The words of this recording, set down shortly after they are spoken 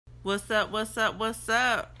What's up? What's up? What's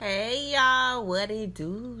up? Hey y'all, what it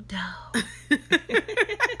do though?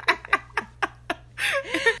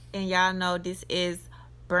 And y'all know this is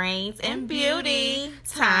Brains and Beauty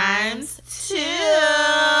times 2.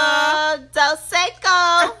 Dos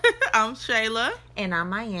Seco. I'm Shayla. And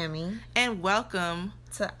I'm Miami. And welcome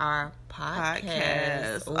to our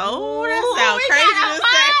podcast. Oh, that sounds crazy to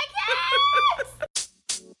say.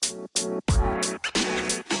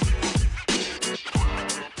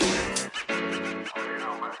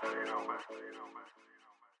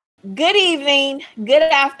 Good evening, good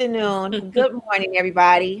afternoon, good morning,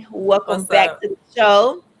 everybody. Welcome What's back up? to the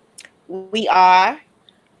show. We are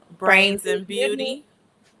Brains and Beauty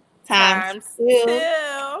times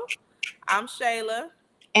 2. I'm Shayla.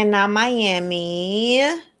 And I'm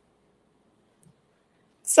Miami.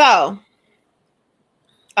 So,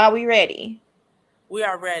 are we ready? We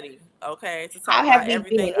are ready, okay, to talk about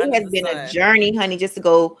everything under the sun. It has been a journey, honey, just to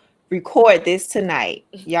go record this tonight.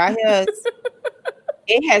 Y'all hear us?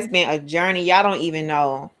 It has been a journey. Y'all don't even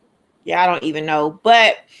know.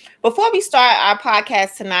 But before we start our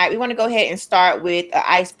podcast tonight, we want to go ahead and start with an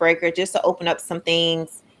icebreaker just to open up some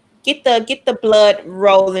things, get the blood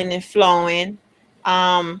rolling and flowing.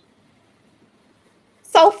 So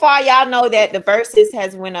far, y'all know that the verses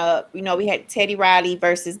has went up. You know, we had Teddy Riley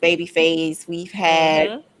versus Babyface. We've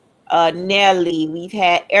had Nelly. We've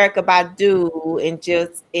had Erykah Badu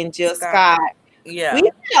and Jill Scott. Yeah,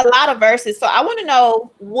 we've had a lot of verses. So I want to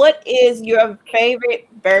know, what is your favorite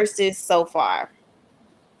verses so far?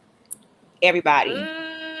 Everybody,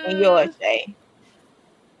 and yours, Shay.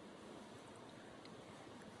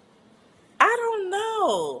 I don't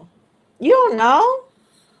know. You don't know?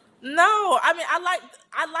 No, I mean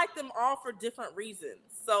I like them all for different reasons.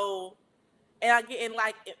 So, and I get in,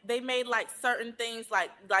 like, they made like certain things like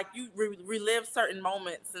you relive certain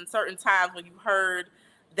moments and certain times when you heard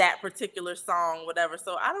that particular song, whatever.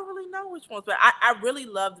 So I don't really know which ones, but I really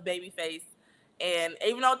loved Babyface, and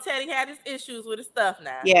even though Teddy had his issues with his stuff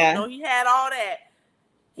now, Yeah, you know, he had all that.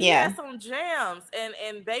 He yeah, had some jams,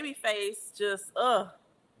 and Babyface just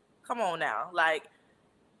come on now, like,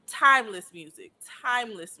 timeless music.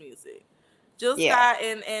 Jill Scott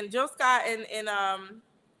and Jill Scott and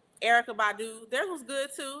Erykah Badu, theirs was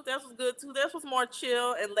good too. Theirs was more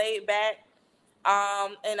chill and laid back.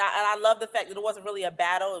 And I love the fact that it wasn't really a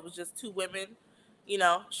battle. It was just two women, you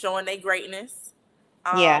know, showing their greatness.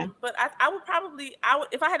 But I would probably,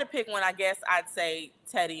 if I had to pick one, I guess I'd say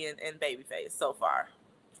Teddy and Babyface so far.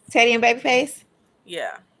 Teddy and Babyface?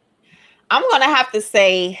 Yeah. I'm going to have to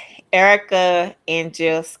say Erykah and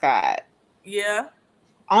Jill Scott. Yeah.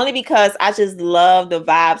 Only because I just love the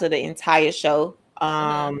vibes of the entire show.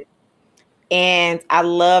 And I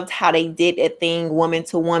loved how they did a thing woman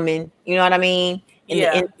to woman. You know what I mean? In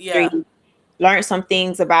the industry. Yeah. Learned some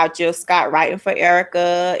things about Jill Scott writing for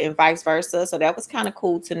Erykah and vice versa. So that was kind of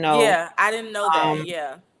cool to know. Yeah, I didn't know that.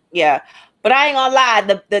 Yeah. Yeah. But I ain't gonna lie,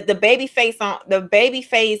 the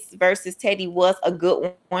Babyface versus Teddy was a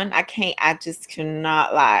good one. I just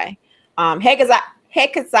cannot lie. Hezekiah,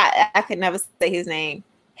 I could never say his name.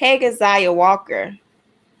 Hezekiah Walker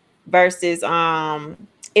versus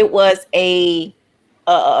it was a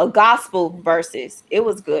gospel versus. It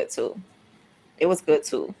was good too.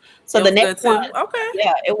 So the next one, okay.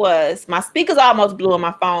 Yeah, it was. My speakers almost blew on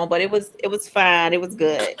my phone, but it was fine. It was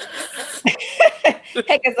good.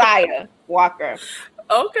 Hezekiah Walker.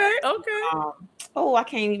 Okay. I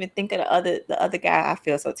can't even think of the other guy. I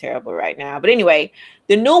feel so terrible right now. But anyway,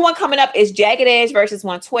 the new one coming up is Jagged Edge versus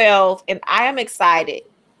 112, and I am excited.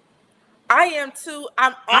 I am too.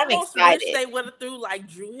 I'm almost excited. Wish they would have threw like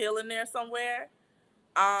Dru Hill in there somewhere.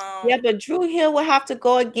 Yeah, but Dru Hill would have to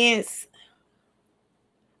go against.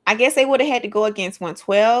 I guess they would have had to go against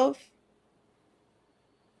 112.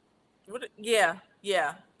 Yeah.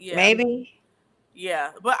 Maybe.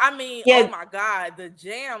 Yeah, but I mean, oh my God, the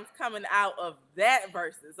jams coming out of that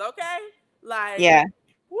versus, okay? Like, yeah.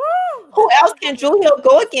 Woo! Who else can Dru Hill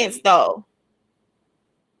go against though?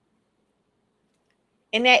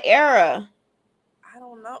 In that era, I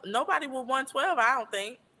don't know. Nobody with 112, I don't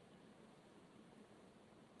think.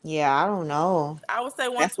 Yeah, I don't know. I would say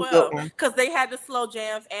 112 because they had the slow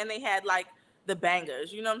jams and they had like the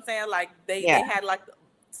bangers. You know what I'm saying? Like they had like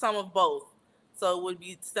some of both, so it would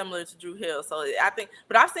be similar to Dru Hill. So I think,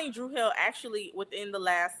 but I've seen Dru Hill actually within the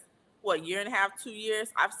last year and a half, 2 years.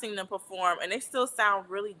 I've seen them perform and they still sound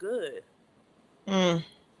really good.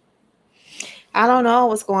 I don't know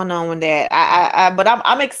what's going on with that. But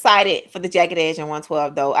I'm excited for the Jagged Edge and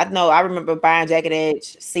 112 though. I remember buying Jagged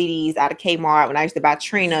Edge CDs out of Kmart when I used to buy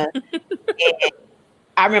Trina. And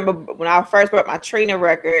I remember when I first bought my Trina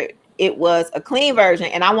record, it was a clean version,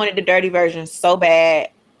 and I wanted the dirty version so bad.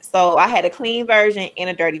 So I had a clean version and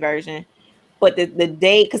a dirty version. But the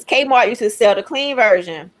day, because Kmart used to sell the clean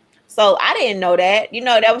version. So I didn't know that.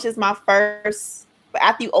 That was just my first. But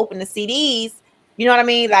after you open the CDs, you know what I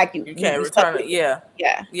mean? Like you can't return it.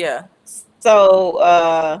 Yeah.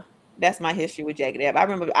 So that's my history with Jagged Edge.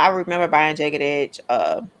 I remember buying Jagged Edge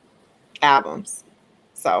albums.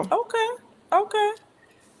 So okay.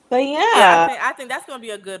 But yeah, I think that's gonna be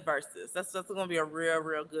a good versus. That's gonna be a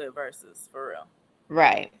real good versus for real.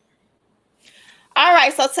 Right. All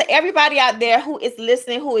right. So to everybody out there who is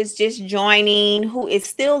listening, who is just joining, who is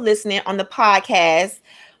still listening on the podcast,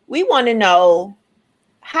 we want to know,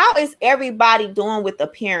 how is everybody doing with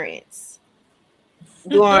appearance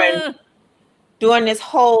during this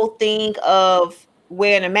whole thing of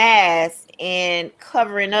wearing a mask and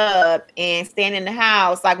covering up and staying in the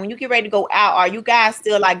house? Like, when you get ready to go out, are you guys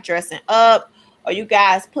still like dressing up? Are you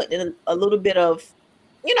guys putting a little bit of,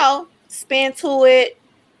 spin to it?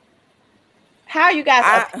 How are you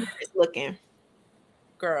guys looking?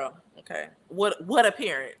 Girl, okay. What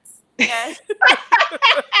appearance? Okay.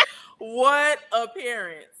 What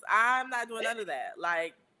appearance? I'm not doing none of that.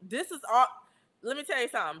 Like, this is all, let me tell you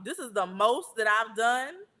something. This is the most that I've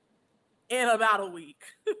done in about a week.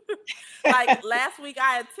 Like, last week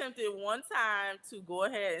I attempted one time to go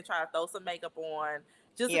ahead and try to throw some makeup on,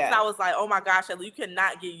 just because I was like, oh my gosh, you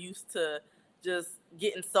cannot get used to just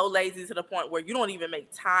getting so lazy to the point where you don't even make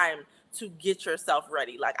time to get yourself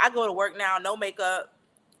ready. Like, I go to work now, no makeup.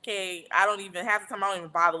 Okay, I don't even have the time. I don't even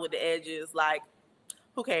bother with the edges. Like,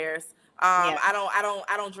 who cares? I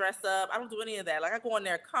don't dress up. I don't do any of that. Like, I go in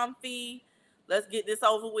there comfy. Let's get this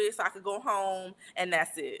over with so I can go home, and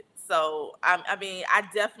that's it. So I mean, I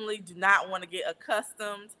definitely do not want to get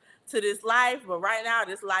accustomed to this life, but right now,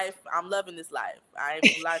 this life, I'm loving this life. I ain't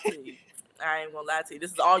gonna lie to you.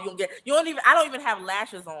 This is all you'll get. I don't even have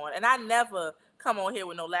lashes on, and I never come on here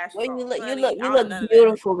with no lashes on. You look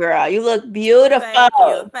beautiful, girl. You look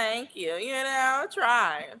beautiful. Thank you.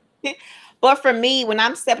 Try. But for me, when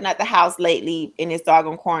I'm stepping out the house lately in this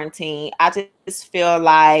doggone quarantine, I just feel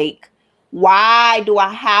like, why do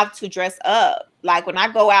I have to dress up? Like, when I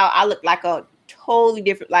go out, I look like a totally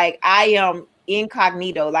different, like, I am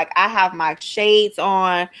incognito. Like, I have my shades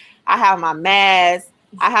on, I have my mask,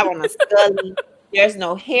 I have on a scully, there's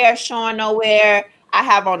no hair showing nowhere, I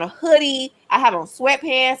have on a hoodie, I have on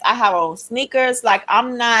sweatpants, I have on sneakers. Like,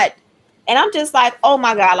 I'm not, and I'm just like, oh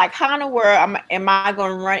my God, like, how in the world am I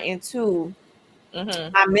going to run into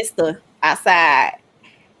my mister outside?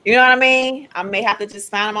 You know what I mean? I may have to just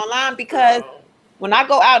find him online, because when I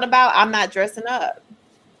go out and about, I'm not dressing up.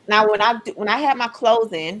 Now, when I had my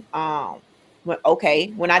closing, when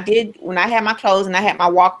I had my clothes and I had my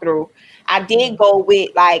walkthrough, I did go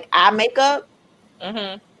with like eye makeup.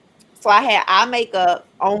 So I had eye makeup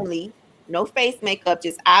only, no face makeup,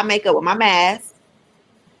 just eye makeup with my mask,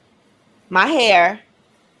 my hair.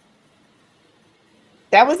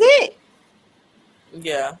 That was it.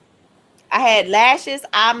 Yeah. I had lashes,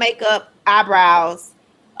 eye makeup, eyebrows,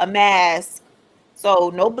 a mask.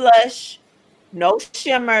 So no blush, no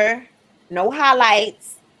shimmer, no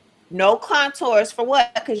highlights, no contours. For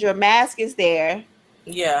what? Because your mask is there.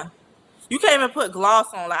 Yeah. You can't even put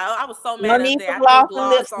gloss on. Like, I was so mad. No need for gloss and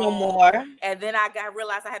lips no more. And then I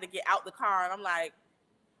realized I had to get out the car, and I'm like,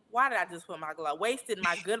 why did I just put my gloss? Wasted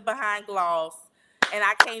my good behind gloss, and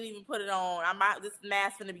I can't even put it on. This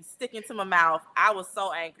mask gonna be sticking to my mouth. I was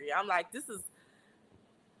so angry. I'm like, this is.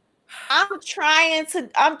 I'm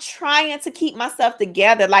trying to keep myself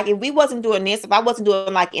together. Like, if we wasn't doing this, if I wasn't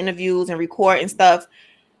doing like interviews and recording stuff,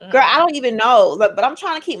 girl, I don't even know. But I'm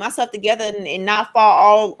trying to keep myself together and not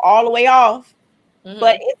fall all the way off.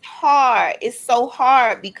 But it's hard. It's so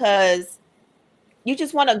hard, because you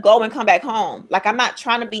just want to go and come back home. Like, I'm not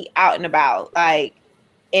trying to be out and about. Like,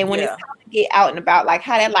 and when it's time to get out and about, like,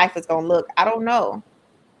 how that life is gonna look, I don't know.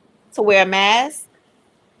 To wear a mask.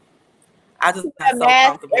 I just wear a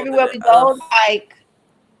mask everywhere we go. Like,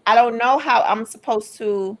 I don't know how I'm supposed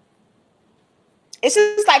to. It's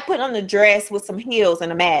just like putting on a dress with some heels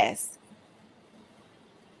and a mask.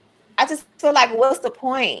 I just feel like, what's the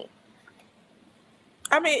point?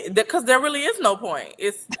 I mean, because there really is no point.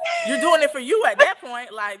 You're doing it for you at that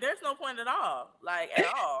point. Like, there's no point at all. Like, at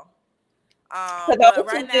all. But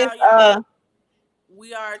right now,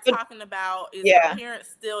 we are talking about, is appearance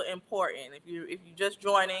still important? If you're just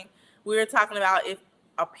joining, we're talking about if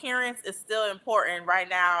appearance is still important right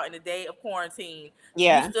now in the day of quarantine.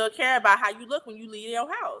 You still care about how you look when you leave your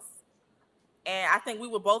house. And I think we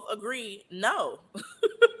would both agree, no.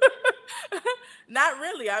 Not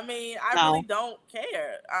really. I mean, I really don't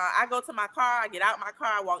care. I go to my car, I get out my car,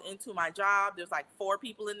 I walk into my job. There's like 4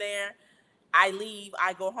 people in there. I leave,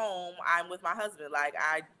 I go home, I'm with my husband. Like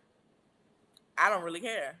I don't really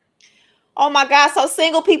care. Oh my God. So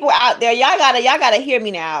single people out there, y'all gotta hear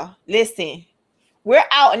me now. Listen, we're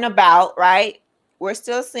out and about, right? We're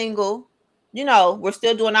still single. You know, we're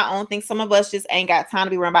still doing our own thing. Some of us just ain't got time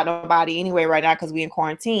to be worrying about nobody anyway right now because we in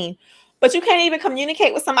quarantine. But you can't even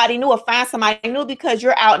communicate with somebody new or find somebody new because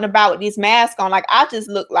you're out and about with these masks on. Like, I just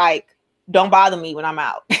look like, don't bother me when I'm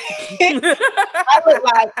out. I look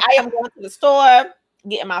like I am going to the store,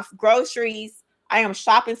 getting my groceries. I am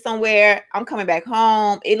shopping somewhere. I'm coming back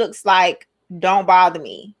home. It looks like, don't bother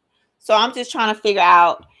me. So I'm just trying to figure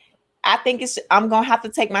out. I think I'm going to have to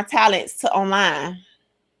take my talents to online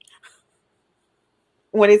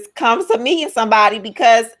when it comes to meeting somebody,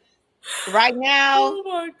 because right now, oh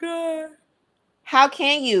my God, how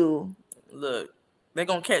can you look? They're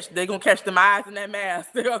gonna catch them eyes in that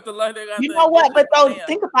mask. They have to learn. You know what? But though,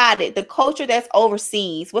 think about it. The culture that's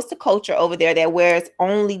overseas. What's the culture over there that wears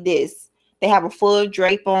only this? They have a full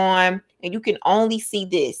drape on, and you can only see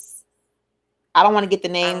this. I don't want to get the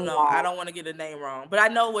name wrong. I don't want to get the name wrong, but I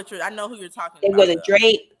know who you're talking about. They wear the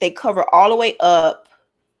drape. They cover all the way up,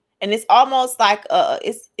 and it's almost like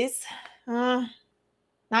it's not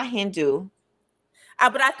Hindu.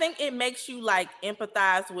 But I think it makes you like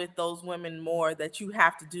empathize with those women more that you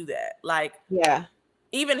have to do that. Like, yeah.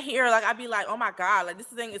 Even here, like I'd be like, oh my God, like this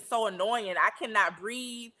thing is so annoying. I cannot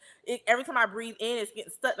breathe. Every time I breathe in, it's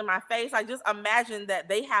getting stuck in my face. I just imagine that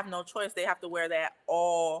they have no choice. They have to wear that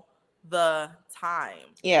all the time.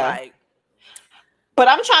 Yeah. Like, but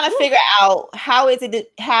I'm trying to figure out, how is it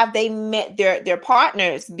that have they met their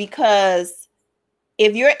partners? Because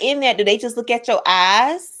if you're in there, do they just look at your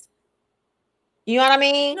eyes? You know what I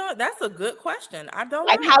mean? No, that's a good question. I don't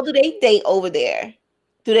know. How do they date over there?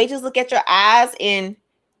 Do they just look at your eyes, and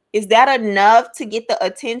is that enough to get the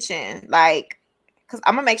attention? Like, because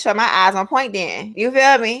I'm gonna make sure my eyes on point then. You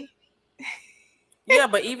feel me? Yeah,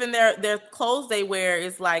 but even their clothes they wear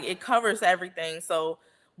is like, it covers everything. So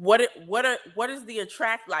what is the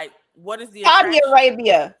attract like? What is the Saudi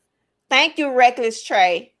Arabia? Thank you, Reckless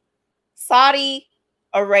Trey. Saudi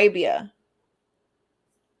Arabia.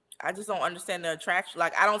 I just don't understand the attraction.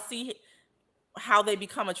 Like, I don't see how they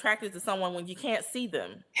become attracted to someone when you can't see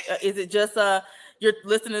them. Is it just you're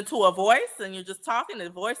listening to a voice and you're just talking?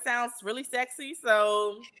 The voice sounds really sexy,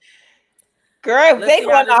 so girl, if they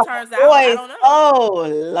going off turns out, I don't know. Oh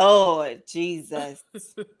Lord Jesus.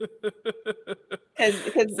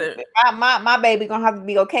 Because my baby gonna have to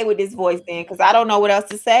be okay with this voice then, because I don't know what else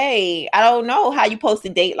to say. I don't know how you supposed to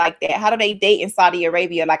date like that. How do they date in Saudi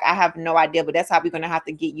Arabia? Like, I have no idea, but that's how we're gonna have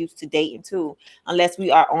to get used to dating too, unless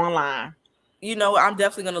we are online. You know, I'm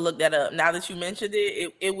definitely gonna look that up. Now that you mentioned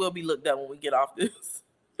it will be looked up when we get off this.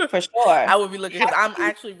 For sure. I will be looking, because I'm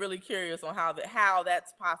actually really curious on how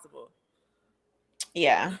that's possible.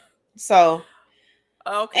 Yeah. So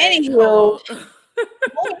okay. Anywho,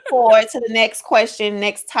 moving forward to the next question,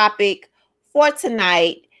 next topic for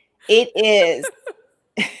tonight. It is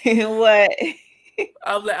what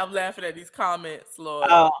I'm laughing at these comments, Lord.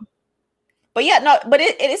 But yeah, no, but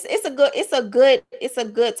it's a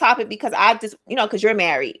good topic, because I just, because you're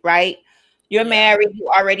married, right? You're married, you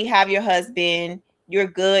already have your husband, you're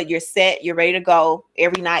good, you're set, you're ready to go.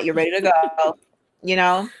 Every night you're ready to go,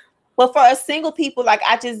 But for us single people, like,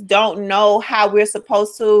 I just don't know how we're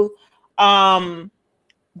supposed to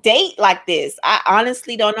date like this. I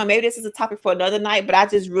honestly don't know. Maybe this is a topic for another night, but I'm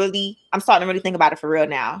starting to really think about it for real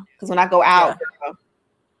now. Because when I go out,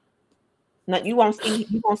 you won't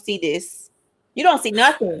see this. You don't see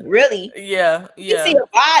nothing, really. Yeah. You see a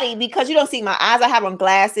body, because you don't see my eyes. I have on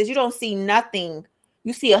glasses. You don't see nothing.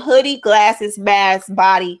 You see a hoodie, glasses, mask,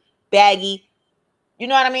 body, baggy. You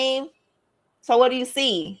know what I mean? So what do you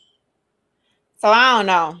see? So I don't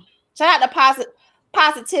know. Shout out to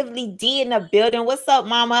Positively D in the building. What's up,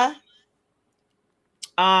 mama?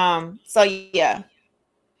 So yeah.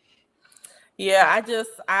 Yeah, I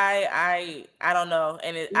don't know.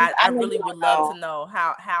 And I really would love to know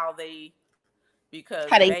how they, because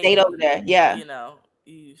how they date over there. Yeah.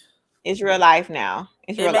 It's real life now.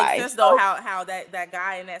 It makes sense though, how that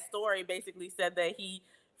guy in that story basically said that he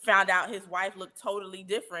found out his wife looked totally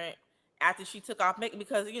different after she took off makeup,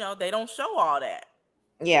 because they don't show all that.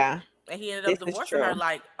 Yeah. And he ended up divorcing her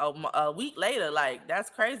like a week later. Like, that's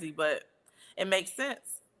crazy, but it makes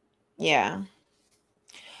sense. Yeah.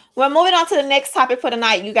 Well, moving on to the next topic for the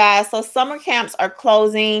night, you guys. So summer camps are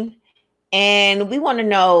closing, and we want to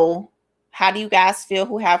know, how do you guys feel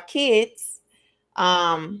who have kids?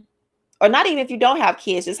 or not even if you don't have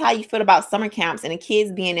kids, just how you feel about summer camps and the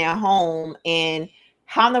kids being at home, and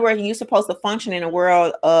how in the world are you supposed to function in a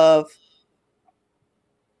world of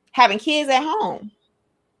having kids at home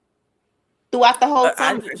throughout the whole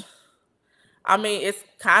summer? I mean, it's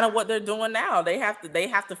kind of what they're doing now. They have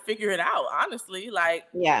to figure it out, honestly. Like,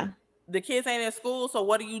 yeah, the kids ain't in school, so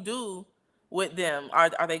what do you do with them?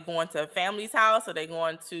 Are they going to a family's house? Are they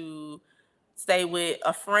going to stay with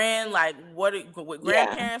a friend? Like, with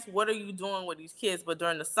grandparents? What are you doing with these kids? But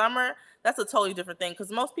during the summer, that's a totally different thing,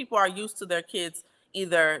 because most people are used to their kids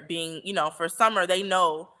either being, for summer, they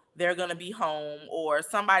know they're going to be home, or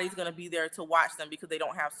somebody's going to be there to watch them because they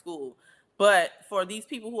don't have school. But for these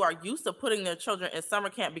people who are used to putting their children in summer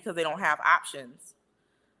camp because they don't have options,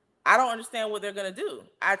 I don't understand what they're going to do.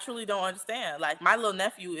 I truly don't understand. Like, my little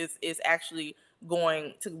nephew is actually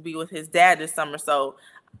going to be with his dad this summer, so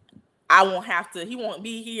he won't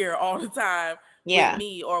be here all the time with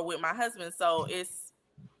me or with my husband. So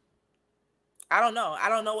I don't know. I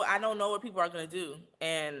don't know what people are going to do,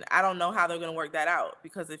 and I don't know how they're going to work that out,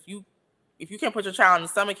 because if you can't put your child in the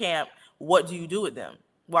summer camp, what do you do with them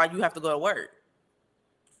while you have to go to work?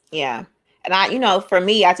 Yeah. And for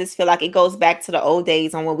me, I just feel like it goes back to the old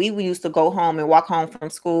days on when we used to go home and walk home from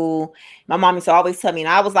school. My mom used to always tell me, and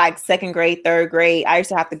I was like second grade, third grade, I used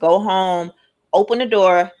to have to go home, open the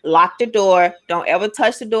door, lock the door, don't ever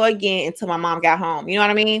touch the door again until my mom got home. You know what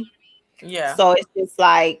I mean? Yeah. So it's just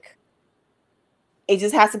like, it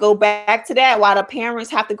just has to go back to that. While the parents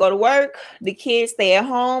have to go to work, the kids stay at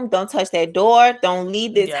home, don't touch that door, don't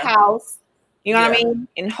leave this house. You know what I mean?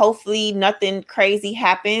 And hopefully nothing crazy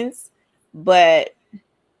happens. But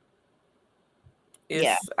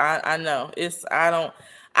I know I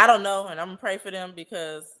don't know, and I'm gonna pray for them,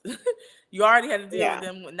 because you already had to deal with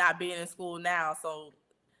them not being in school now, so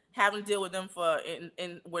having to deal with them for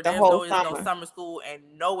in where there's no summer school and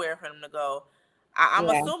nowhere for them to go. I'm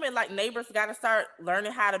assuming like neighbors got to start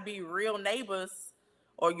learning how to be real neighbors,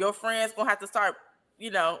 or your friends gonna have to start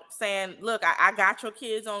saying, look, I got your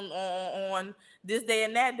kids on this day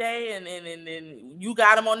and that day, and you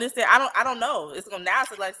got them on this day. I don't know. It's gonna now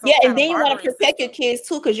like and then you want to protect your kids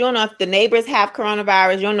too, because you don't know if the neighbors have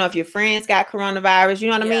coronavirus. You don't know if your friends got coronavirus. You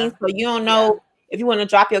know what I mean? So you don't know if you want to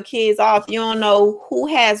drop your kids off. You don't know who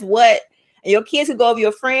has what. And your kids could go over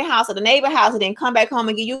your friend's house or the neighbor house and then come back home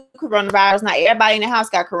and give you coronavirus. Now everybody in the house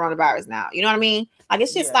got coronavirus now. You know what I mean? Like,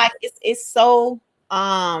 it's just like it's so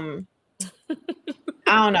I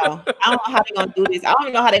don't know. I don't know how they're gonna do this. I don't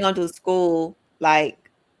even know how they're gonna do school. Like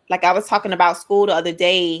I was talking about school the other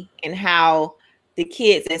day, and how the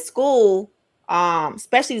kids at school,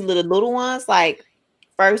 especially the little ones, like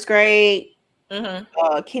first grade,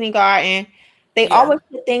 kindergarten, they always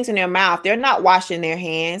put things in their mouth. They're not washing their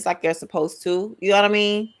hands like they're supposed to. You know what I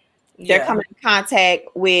mean? They're coming in contact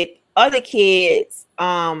with other kids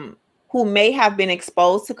who may have been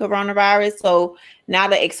exposed to coronavirus. So now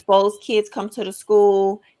the exposed kids come to the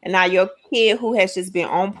school, and now your kid who has just been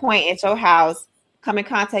on point at your house come in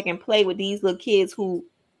contact and play with these little kids who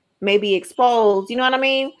may be exposed. You know what I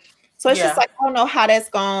mean? So it's just like, I don't know how that's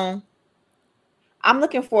going. I'm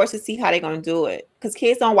looking forward to see how they're going to do it, because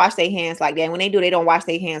kids don't wash their hands like that. When they do, they don't wash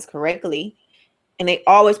their hands correctly, and they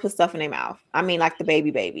always put stuff in their mouth. I mean, like the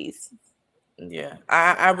babies. Yeah,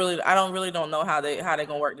 I don't know how they're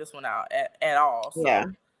gonna work this one out at all. So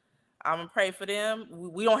I'm gonna pray for them.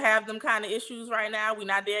 We don't have them kind of issues right now. We're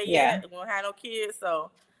not there yet. We don't have no kids,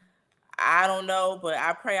 so I don't know. But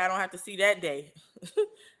I pray I don't have to see that day.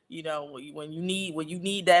 When you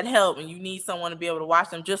need that help and you need someone to be able to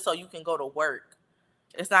watch them just so you can go to work.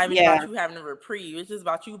 It's not even about you having a reprieve. It's just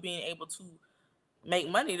about you being able to make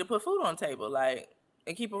money to put food on the table, like,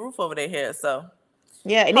 and keep a roof over their head. So.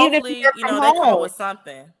 Yeah, and hopefully, even if they come up with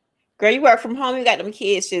something. Girl, you work from home, you got them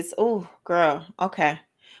kids just, oh, girl. Okay.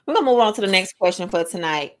 We're going to move on to the next question for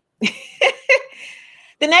tonight.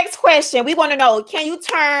 The next question, we want to know, can you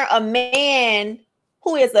turn a man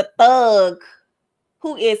who is a thug,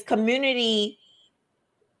 who is community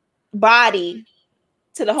body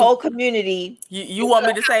to the whole community? You want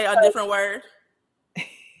me to say a different word?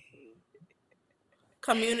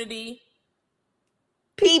 Community.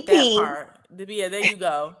 PP. That part. Yeah, there you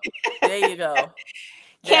go. There you go.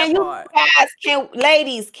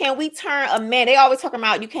 Ladies, can we turn a man? They always talking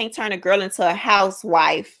about you can't turn a girl into a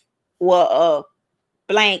housewife or a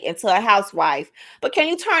blank into a housewife. But can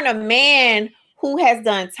you turn a man who has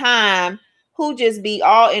done time, who just be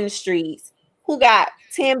all in the streets, who got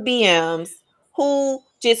 10 BMs, who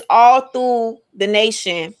just all through the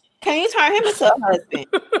nation? Can you turn him into a husband?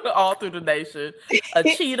 All through the nation. A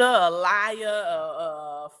cheater, a liar,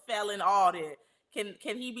 a felon, all that. Can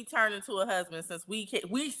he be turned into a husband since we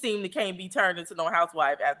seem to can't be turned into no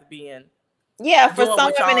housewife after being for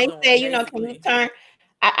some women they say, you know, can you turn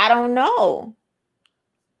I don't know.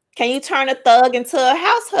 Can you turn a thug into a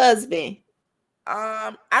house husband?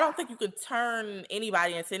 I don't think you can turn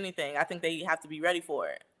anybody into anything. I think they have to be ready for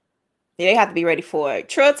it. Yeah, they have to be ready for it.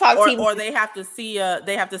 Trill Talk TV, or they have to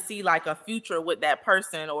see like a future with that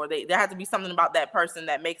person, or there has to be something about that person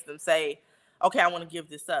that makes them say, okay, I want to give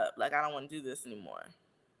this up. Like, I don't want to do this anymore.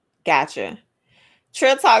 Gotcha.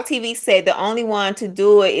 Trill Talk TV said the only one to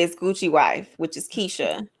do it is Gucci wife, which is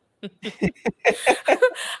Keisha.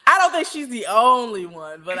 I don't think she's the only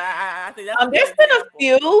one, but I think that's there's been a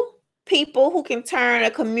few people who can turn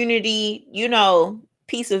a community, you know,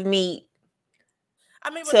 piece of meat. I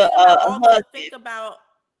mean, but think about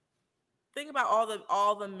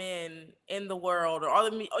all the men in the world, or all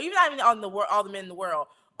the even not even all the men in the world,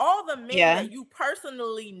 all the men that you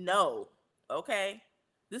personally know. Okay,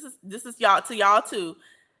 this is y'all too.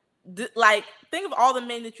 Like, think of all the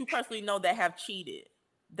men that you personally know that have cheated,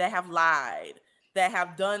 that have lied, that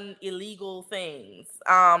have done illegal things.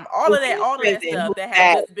 All of that stuff that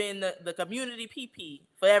has just been the community PP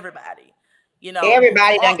for everybody. You know,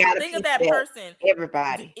 everybody done got think of that person.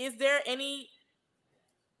 Everybody. Is there any?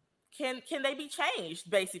 Can they be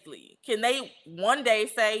changed? Basically, can they one day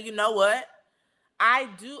say, you know what? I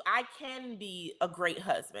can be a great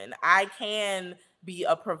husband. I can be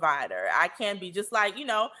a provider. I can be just like, you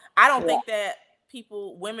know, I don't think that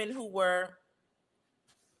women who were,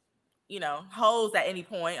 you know, hoes at any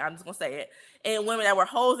point, I'm just gonna say it, and women that were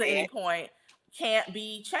hoes at any point can't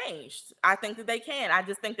be changed. I think that they can. I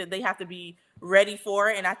just think that they have to be ready for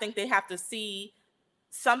it, and I think they have to see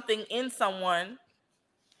something in someone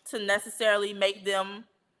to necessarily make them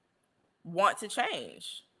want to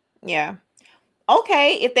change. Yeah.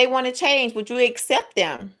 Okay, if they want to change, would you accept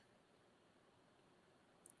them?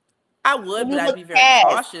 I would, but I'd be very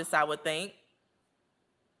cautious, I would think.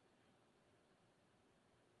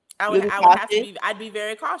 I'd be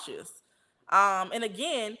very cautious. And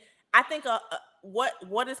again, I think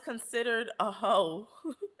what is considered a hoe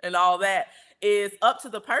and all that is up to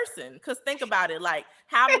the person. Because think about it, like,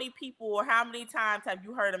 how many people or how many times have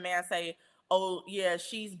you heard a man say, oh yeah,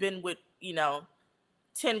 she's been with, you know,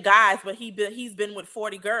 10 guys, but he's been with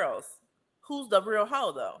 40 girls. Who's the real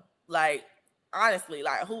hoe though? Like, honestly,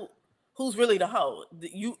 like who's really the hoe?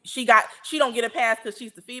 She don't get a pass because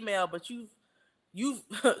she's the female, but you've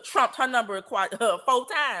trumped her number 4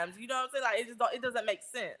 times. You know what I'm saying? Like, it doesn't make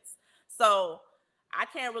sense. So I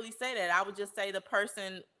can't really say that. I would just say the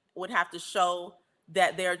person would have to show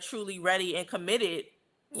that they're truly ready and committed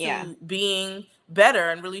to being better,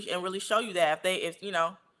 and really show you that if you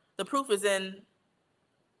know, the proof is in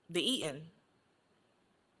the eating,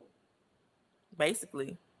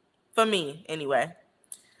 basically. For me anyway.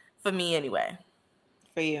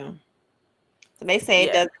 For you. So they say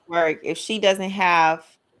it doesn't work if she doesn't have.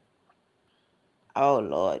 Oh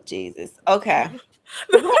Lord Jesus. Okay.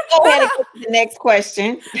 Go ahead and get to the next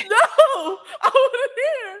question. No,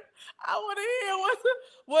 I want to hear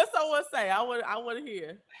what someone say. I want to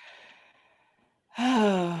hear.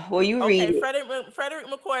 Well, you read it. Frederick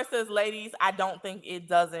McCoy says, ladies, I don't think it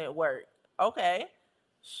doesn't work. Okay.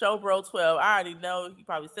 Showbro 12. I already know you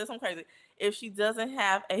probably said something crazy. If she doesn't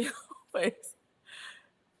have a face,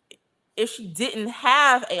 if she didn't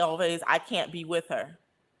have a face, I can't be with her.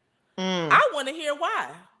 I want to hear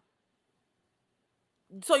why.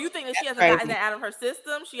 So you think that she hasn't gotten that out of her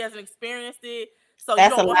system? She hasn't experienced it. So you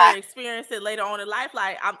don't want her to experience it later on in life?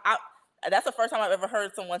 Like, that's the first time I've ever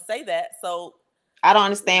heard someone say that. So I don't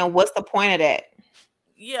understand. What's the point of that?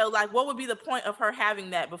 Yeah, like, what would be the point of her having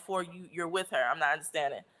that before you're with her? I'm not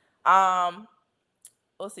understanding.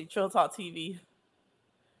 Let's see. Trill Talk TV.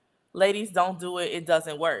 Ladies, don't do it. It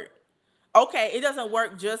doesn't work. Okay, it doesn't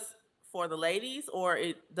work just for the ladies, or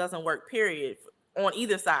it doesn't work, period, on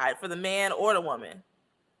either side, for the man or the woman.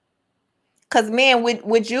 Because, man,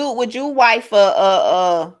 would you wife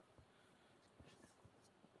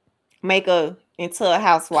make her into a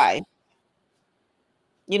housewife?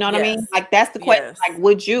 You know what I mean? Like, that's the question. Like,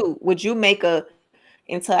 would you make her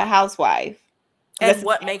into a housewife? And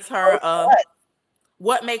what makes her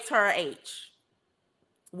what makes her a H?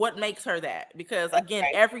 What makes her that? Because again,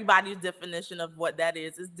 everybody's definition of what that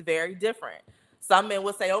is very different. Some men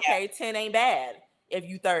would say, okay, 10 ain't bad if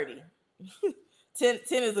you 30. 10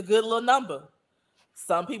 is a good little number.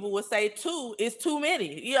 Some people would say 2 is too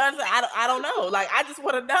many. You know what I'm saying? I don't know. Like, I just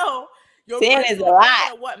want to know 10 is a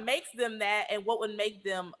lot. What makes them that, and what would make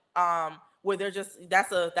them where they're just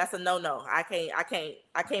that's a no. I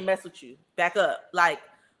can't mess with you. Back up. Like,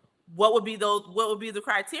 what would be the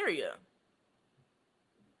criteria?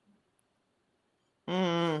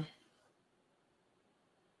 I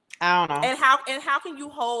don't know. And how can you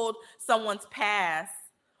hold someone's past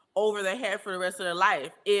over their head for the rest of their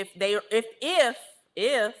life if they are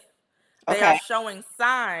showing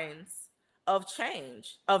signs of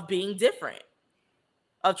change, of being different,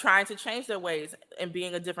 of trying to change their ways and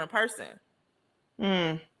being a different person?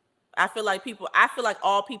 I feel like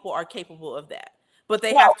all people are capable of that, but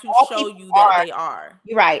they have to show you that they are.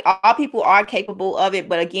 You're right. All people are capable of it,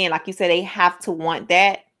 but again, like you said, they have to want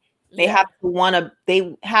that. They have to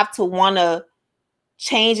want to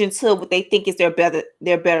change into what they think is their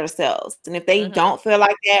better selves. And if they don't feel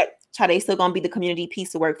like that, they still gonna be the community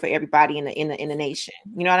piece of work for everybody in the nation.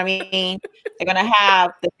 You know what I mean? They're gonna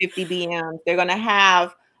have the 50 BMs. They're gonna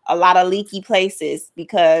have a lot of leaky places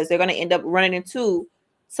because they're gonna end up running into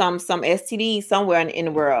some STDs somewhere in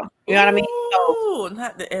the world. You know what I mean? Oh,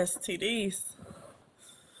 not the STDs.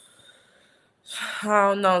 I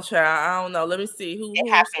don't know, child. I don't know. Let me see who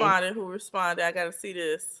responded. I gotta see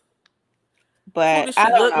this. But who does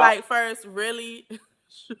she look like first? Really?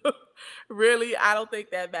 Really? I don't think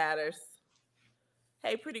that matters.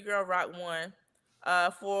 Hey, Pretty Girl Rock 1.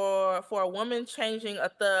 For a woman, changing a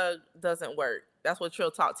thug doesn't work. That's what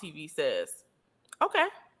Trill Talk TV says. Okay.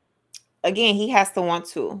 Again, he has to want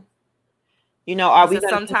to. You know, are we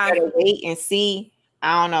going to wait and see?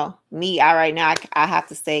 I don't know. Right now, I have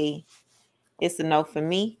to say it's a no for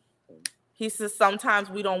me. He says sometimes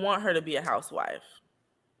we don't want her to be a housewife.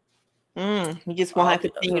 You just want her to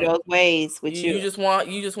continue those ways with you. You just want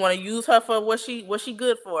to use her for what she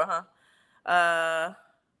good for, huh?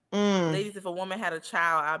 Ladies, if a woman had a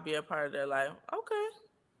child, I'd be a part of their life. Okay.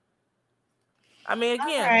 I mean,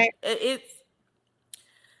 again,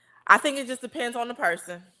 I think it just depends on the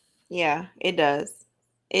person. Yeah, it does.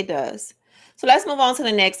 It does. So let's move on to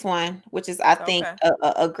the next one, which is, I think,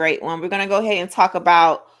 a great one. We're going to go ahead and talk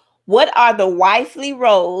about what are the wifely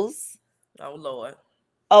roles. Oh, Lord.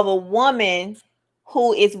 Of a woman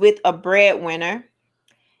who is with a breadwinner,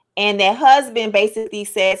 and their husband basically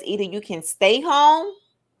says either you can stay home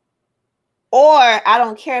or I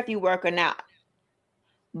don't care if you work or not.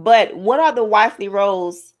 But what are the wifely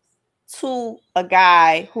roles to a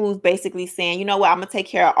guy who's basically saying, you know what, I'm gonna take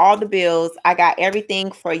care of all the bills. I got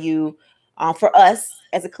everything for you, for us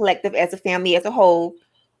as a collective, as a family, as a whole.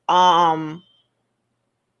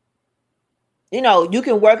 You know, you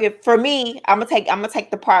can work it for me. I'm gonna take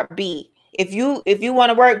the part B. If you want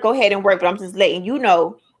to work, go ahead and work, but I'm just letting you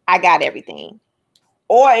know I got everything.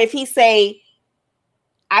 Or if he say,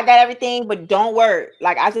 I got everything, but don't work.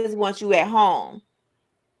 Like, I just want you at home.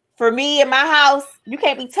 For me in my house, you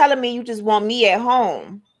can't be telling me you just want me at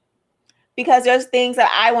home, because there's things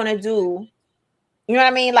that I want to do. You know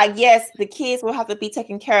what I mean? Like, yes, the kids will have to be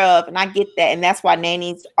taken care of, and I get that, and that's why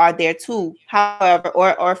nannies are there too. However,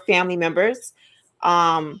 or family members.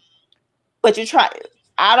 But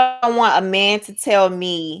I don't want a man to tell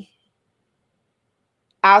me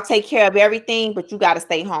I'll take care of everything, but you got to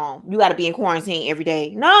stay home. You got to be in quarantine every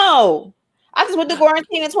day. No, I just went to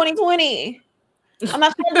quarantine in 2020. I'm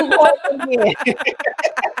not trying to do quarantine again.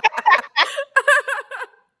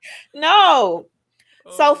 No.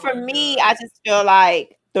 So for me, I just feel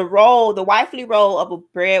like the wifely role of a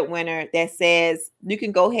breadwinner that says you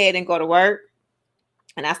can go ahead and go to work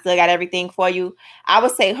and I still got everything for you. I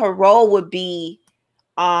would say her role would be,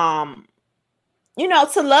 you know,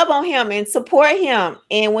 to love on him and support him.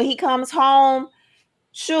 And when he comes home,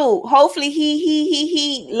 shoot, hopefully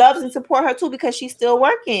he loves and support her too, because she's still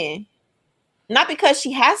working. Not because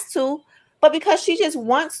she has to, but because she just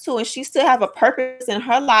wants to, and she still have a purpose in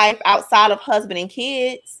her life outside of husband and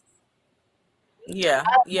kids. Yeah.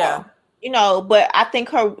 You know, but I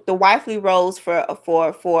think the wifely roles for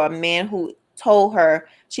a man who told her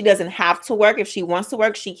she doesn't have to work. If she wants to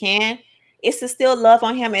work, she can. It's to still love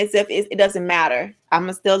on him as if it doesn't matter. I'm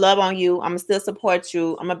gonna still love on you. I'm gonna still support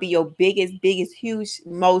you. I'm gonna be your biggest, huge,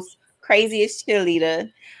 most craziest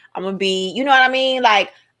cheerleader. I'm gonna be, you know what I mean?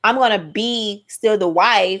 Like, I'm gonna be still the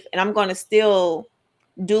wife, and I'm gonna still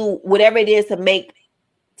do whatever it is to make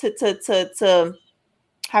to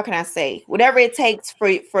how can I say, whatever it takes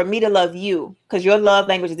for me to love you, because your love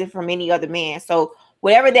language is different from any other man. So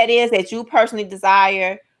whatever that is that you personally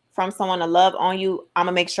desire from someone to love on you, I'm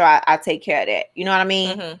gonna make sure I take care of that. You know what I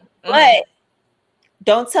mean? Mm-hmm. But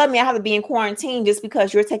don't tell me I have to be in quarantine just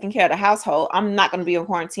because you're taking care of the household. I'm not gonna be in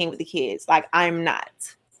quarantine with the kids. Like, I'm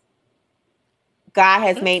not. God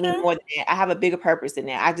has made me more than that. I have a bigger purpose than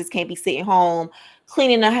that. I just can't be sitting home,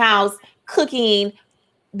 cleaning the house, cooking,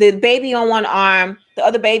 the baby on one arm, the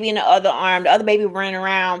other baby in the other arm, the other baby running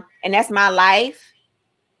around, and that's my life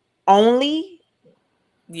only.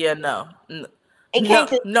 Yeah, no. it can't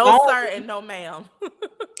just no sir and no ma'am.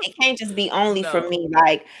 It can't just be only for No. me.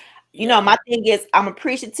 Like, you know, my thing is I'm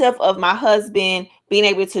appreciative of my husband being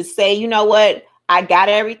able to say, you know what, I got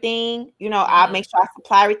everything. You know, I'll make sure I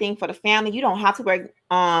supply everything for the family. You don't have to work,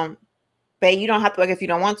 babe, you don't have to work if you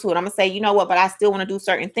don't want to. And I'm gonna say, you know what, but I still want to do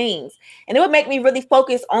certain things. And it would make me really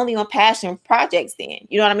focus only on passion projects then.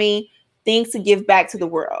 You know what I mean? Things to give back to the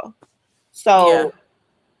world. So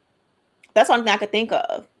that's one thing I could think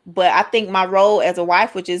of. But I think my role as a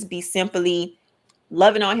wife would just be simply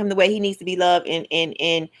loving on him the way he needs to be loved,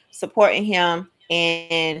 and supporting him,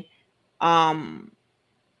 and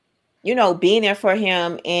you know, being there for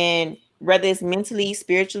him, and whether it's mentally,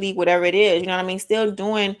 spiritually, whatever it is, you know what I mean, still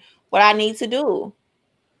doing what I need to do.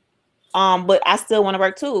 But I still want to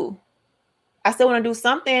work too. I still want to do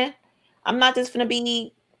something. I'm not just gonna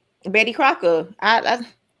be Betty Crocker.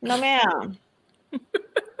 No, ma'am.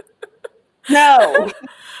 No.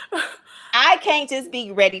 I can't just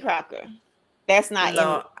be Betty Crocker. That's not in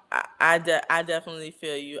me. I definitely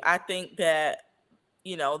feel you. I think that,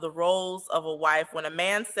 you know, the roles of a wife, when a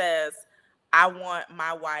man says, I don't want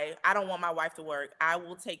my wife to work, I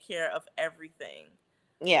will take care of everything.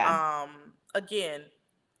 Yeah. Again,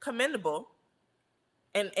 commendable.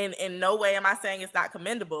 And in no way am I saying it's not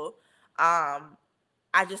commendable.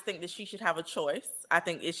 I just think that she should have a choice. I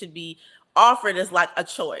think it should be offered as like a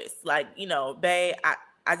choice. Like, you know, babe,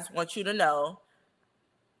 I just want you to know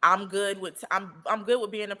I'm good with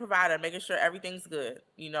being a provider, making sure everything's good.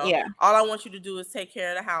 You know, all I want you to do is take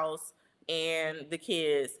care of the house and the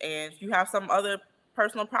kids. And if you have some other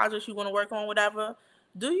personal projects you want to work on, whatever,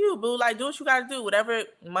 do you, boo? Like, do what you got to do. Whatever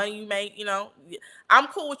money you make, you know, I'm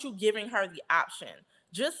cool with you giving her the option.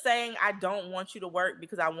 Just saying I don't want you to work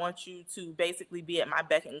because I want you to basically be at my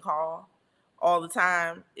beck and call all the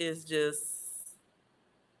time is just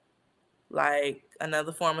like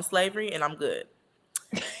another form of slavery, and I'm good.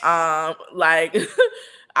 Like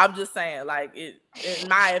I'm just saying, like, it, in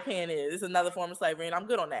my opinion, it's another form of slavery, and I'm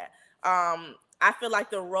good on that. I feel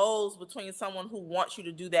like the roles between someone who wants you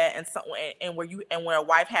to do that and where a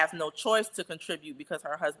wife has no choice to contribute because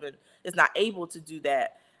her husband is not able to do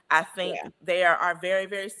that, I think they are very,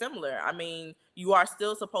 very similar. I mean, you are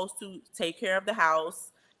still supposed to take care of the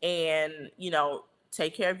house and, you know,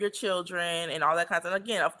 take care of your children and all that kind of stuff. And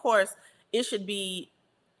again, of course, it should be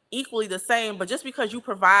equally the same, but just because you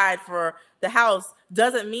provide for the house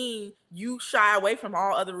doesn't mean you shy away from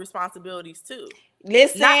all other responsibilities too.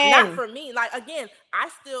 Listen, not for me. Like, again, I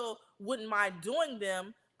still wouldn't mind doing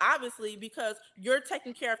them, obviously, because you're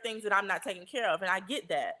taking care of things that I'm not taking care of, and I get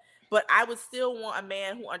that. But I would still want a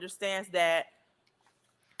man who understands that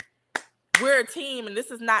we're a team, and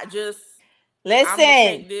this is not just I'm gonna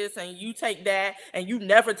take this and you take that and you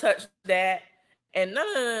never touch that. And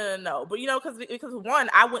no. But, you know, because one,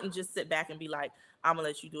 I wouldn't just sit back and be like, I'm gonna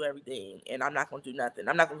let you do everything and I'm not gonna do nothing.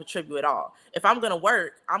 I'm not gonna contribute at all. If I'm gonna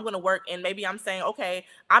work, and maybe I'm saying, okay,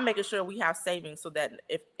 I'm making sure we have savings so that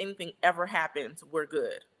if anything ever happens, we're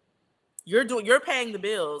good. You're paying the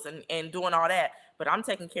bills and doing all that, but I'm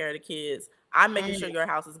taking care of the kids. I'm making sure your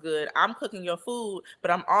house is good. I'm cooking your food,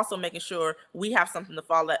 but I'm also making sure we have something to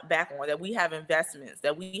fall back on, that we have investments,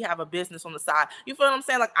 that we have a business on the side. You feel what I'm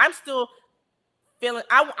saying? Like, I'm still feeling,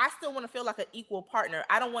 I still want to feel like an equal partner.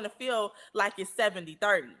 I don't want to feel like it's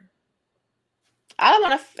 70-30. I don't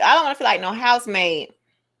want to feel like no housemaid.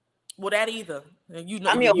 Well, that either. You know,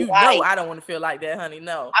 I'm your wife. I don't want to feel like that, honey.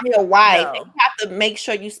 No. I'm your wife. No. You have to make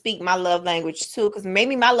sure you speak my love language too, because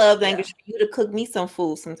maybe my love language for you to cook me some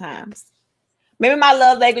food sometimes. Maybe my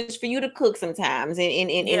love language for you to cook sometimes.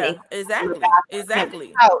 Exactly.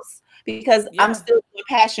 House, because I'm still doing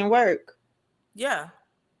passion work. Yeah,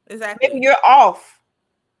 exactly. Maybe you're off.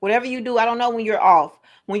 Whatever you do, I don't know when you're off.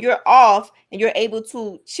 When you're off and you're able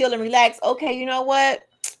to chill and relax, okay, you know what?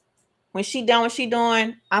 When she done what she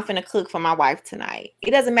doing, I'm finna cook for my wife tonight. It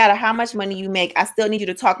doesn't matter how much money you make. I still need you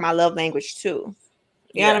to talk my love language too.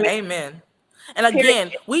 You know what I mean? Amen. And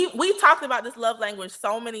again, we talked about this love language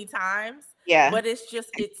so many times. Yeah. But it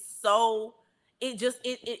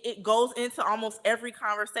goes into almost every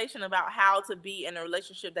conversation about how to be in a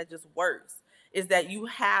relationship that just works. Is that you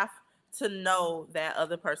have to know that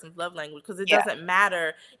other person's love language, because it doesn't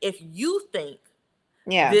matter if you think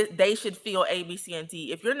they should feel A, B, C, and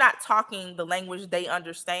D. If you're not talking the language they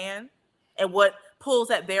understand and what pulls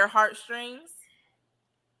at their heartstrings,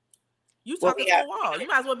 you talking to a wall. You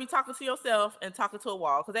might as well be talking to yourself and talking to a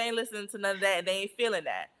wall, because they ain't listening to none of that and they ain't feeling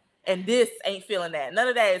that. And this ain't feeling that. None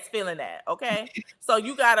of that is feeling that. Okay. So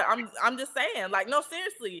you gotta, I'm just saying, like, no,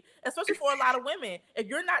 seriously, especially for a lot of women, if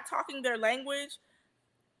you're not talking their language,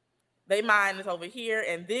 their mind is over here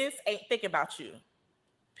and this ain't thinking about you.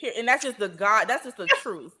 And that's just that's just the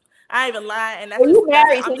truth. I ain't even lying, and that's you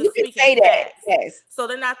married, so you can say that. Yes. So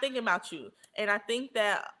they're not thinking about you, and I think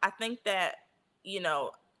that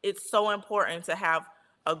it's so important to have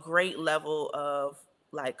a great level of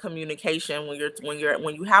like communication when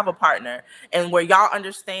you have a partner, and where y'all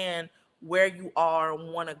understand where you are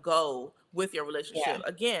and want to go with your relationship. Yeah.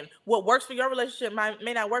 Again, what works for your relationship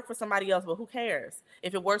may not work for somebody else, but who cares?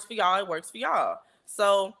 If it works for y'all, it works for y'all.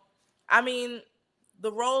 So, I mean,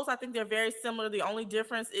 the roles, I think they're very similar. The only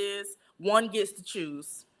difference is one gets to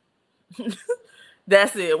choose.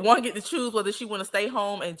 That's it. One gets to choose whether she want to stay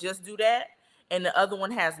home and just do that, and the other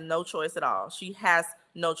one has no choice at all. She has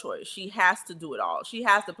no choice. She has to do it all. She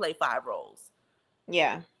has to play 5 roles.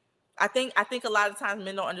 Yeah. I think a lot of times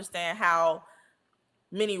men don't understand how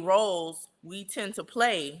many roles we tend to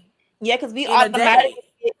play. Yeah, because we automatically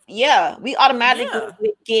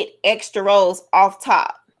get extra roles off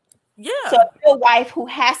top. Yeah. So your wife who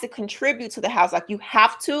has to contribute to the house, like you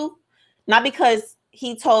have to, not because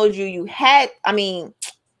he told you had,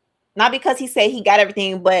 not because he said he got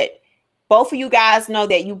everything, but both of you guys know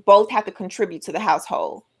that you both have to contribute to the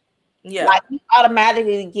household. Yeah. Like we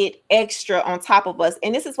automatically get extra on top of us.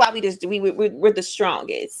 And this is why we're the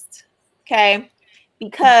strongest. Okay.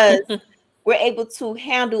 Because we're able to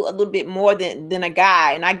handle a little bit more than a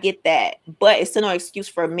guy. And I get that. But it's still no excuse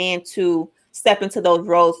for a man to step into those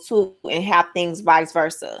roles too and have things vice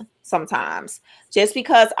versa sometimes. Just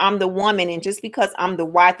because I'm the woman and just because I'm the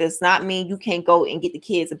wife does not mean you can't go and get the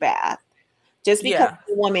kids a bath. Just because I'm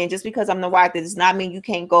a woman, just because I'm the wife, that does not mean you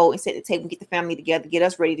can't go and sit at the table and get the family together, get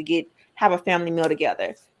us ready to have a family meal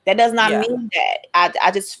together. That does not mean that.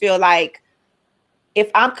 I just feel like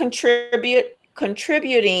if I'm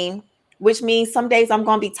contributing, which means some days I'm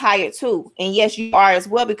going to be tired too. And yes, you are as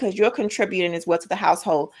well, because you're contributing as well to the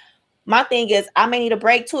household. My thing is I may need a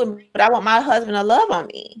break too, but I want my husband to love on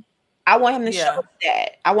me. I want him to show me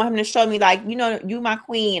that. I want him to show me like, you my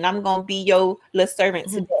queen. I'm going to be your little servant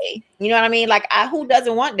today. You know what I mean? Like who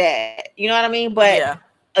doesn't want that? You know what I mean? But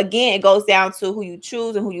again, it goes down to who you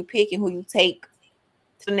choose and who you pick and who you take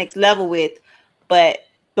to the next level with. But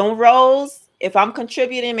them roles, if I'm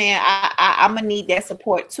contributing, man, I'm going to need that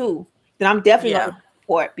support too. Then I'm definitely going to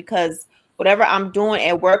support, because whatever I'm doing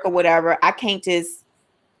at work or whatever, I can't just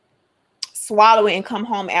swallow it and come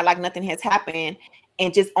home and act like nothing has happened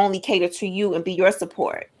and just only cater to you and be your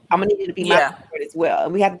support. I'm gonna need you to be my support as well.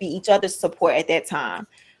 And we have to be each other's support at that time.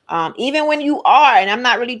 Even when you are, and I'm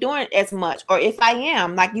not really doing as much, or if I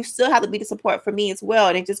am, like you still have to be the support for me as well.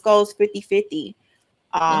 And it just goes 50-50.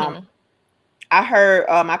 I heard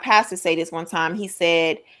my pastor say this one time. He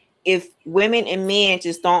said, if women and men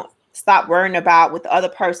just don't stop worrying about what the other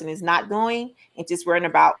person is not doing and just worrying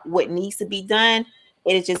about what needs to be done,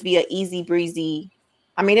 it'll just be an easy breezy.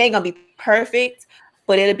 I mean, it ain't gonna be perfect,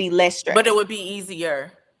 but it'll be less stress. But it would be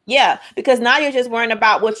easier. Yeah, because now you're just worrying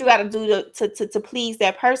about what you got to do to please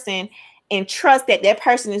that person, and trust that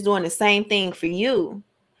person is doing the same thing for you.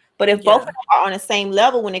 But if both of them are on the same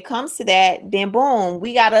level when it comes to that, then boom,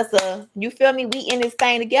 we got us you feel me? We in this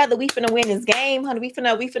thing together. We finna win this game, honey. We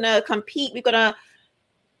finna compete. We gonna,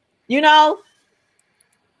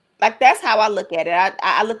 like that's how I look at it.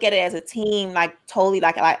 I look at it as a team, like totally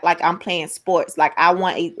like I'm playing sports. Like I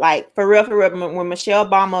want like for real. When Michelle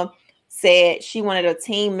Obama said she wanted a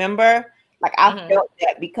team member, like I felt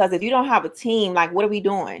that, because if you don't have a team, like what are we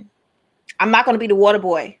doing? I'm not gonna be the water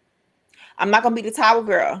boy. I'm not gonna be the towel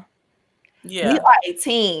girl. Yeah, we are a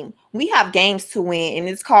team. We have games to win, and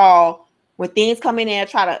it's called when things come in there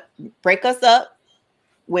try to break us up,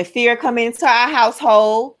 when fear come into our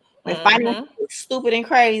household, when finances is stupid and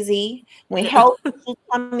crazy, when health issues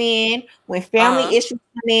come in, when family issues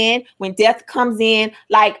come in, when death comes in.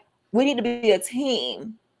 Like we need to be a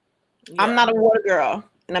team. Yeah. I'm not a water girl,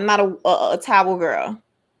 and I'm not a towel girl,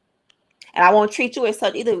 and I won't treat you as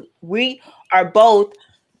such either. We are both.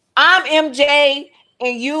 I'm MJ,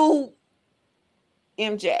 and you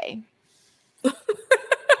MJ.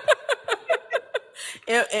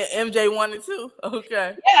 MJ 1 and 2.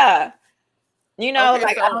 Okay. Yeah. I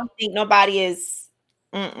don't think nobody is.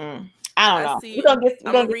 I don't know.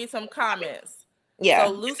 I'm gonna read some comments. Yeah.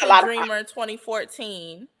 So Lucid Dreamer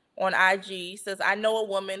 2014 on IG says, I know a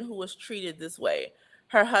woman who was treated this way.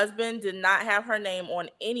 Her husband did not have her name on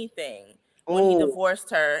anything when he divorced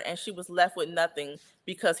her, and she was left with nothing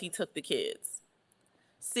because he took the kids.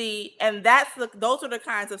 See, and those are the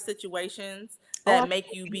kinds of situations that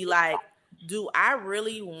make you be like, do I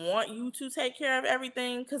really want you to take care of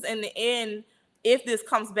everything? Because in the end, if this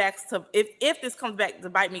comes back to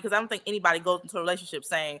bite me, because I don't think anybody goes into a relationship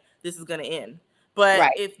saying this is going to end.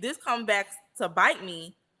 But if this comes back to bite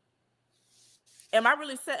me, am I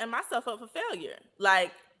really setting myself up for failure?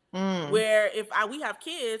 Like, where if we have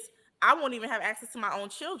kids, I won't even have access to my own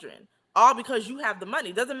children, all because you have the money.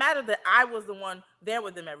 It doesn't matter that I was the one there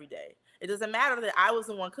with them every day. It doesn't matter that I was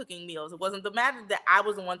the one cooking meals. It wasn't the matter that I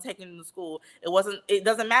was the one taking them to school. It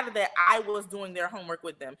doesn't matter that I was doing their homework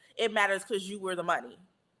with them. It matters because you were the money.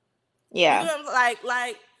 Yeah. You know,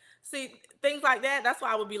 like, see, things like that. That's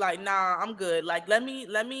why I would be like, nah, I'm good. Like, let me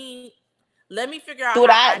figure out how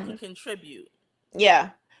I can contribute. Yeah.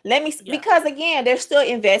 Because again, there's still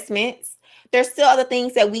investments. There's still other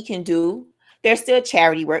things that we can do. There's still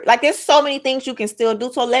charity work. Like, there's so many things you can still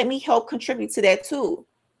do. So let me help contribute to that too.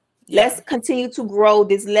 Yeah. Let's continue to grow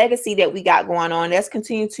this legacy that we got going on. Let's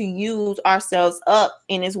continue to use ourselves up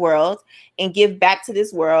in this world and give back to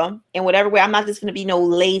this world in whatever way. I'm not just going to be no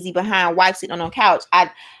lazy behind wife sitting on a couch. I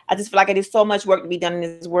just feel like there's so much work to be done in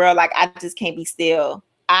this world. Like, I just can't be still.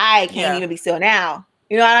 I can't even be still now.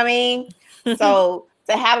 You know what I mean? So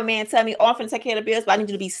to have a man tell me, oh, I'm going to take care of the bills, but I need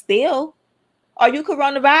you to be still. Are you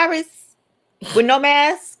coronavirus with no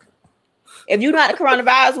mask? If you're not the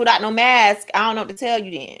coronavirus without no mask, I don't know what to tell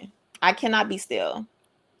you then. I cannot be still.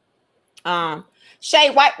 Shay,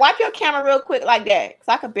 wipe your camera real quick like that, because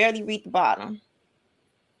I could barely read the bottom.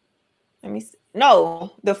 Let me see.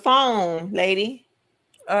 No, the phone, lady.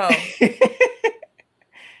 Oh.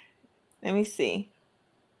 Let me see.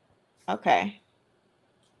 Okay.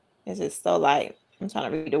 This is so light. I'm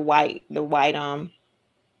trying to read the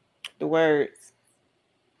words.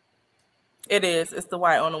 It is. It's the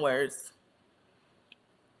white on the words.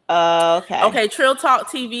 Okay. Okay. Trill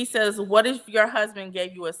Talk TV says, what if your husband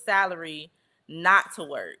gave you a salary not to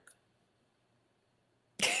work?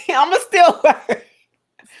 I'ma still work.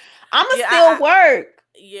 Work.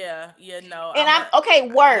 Yeah, no.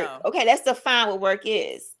 And work. No. Okay, let's define what work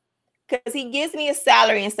is. Because he gives me a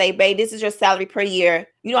salary and say, babe, this is your salary per year.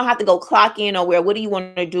 You don't have to go clock in nowhere. What do you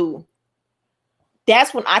want to do?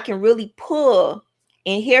 That's when I can really pull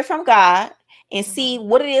and hear from God and see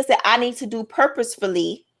what it is that I need to do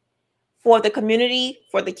purposefully for the community,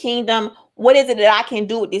 for the kingdom. What is it that I can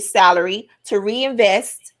do with this salary to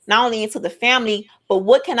reinvest not only into the family, but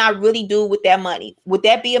what can I really do with that money? Would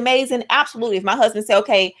that be amazing? Absolutely. If my husband said,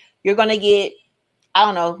 okay, you're going to get, I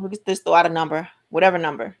don't know, just throw out a number, whatever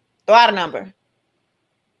number. Throw out a number.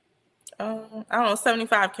 I don't know,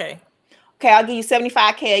 75K. Okay, I'll give you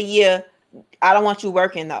 75K a year. I don't want you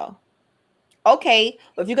working though. Okay,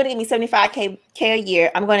 but if you're gonna give me 75K a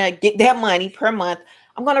year, I'm gonna get that money per month.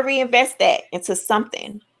 I'm gonna reinvest that into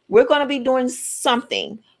something. We're gonna be doing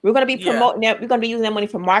something. We're gonna be promoting that. We're gonna be using that money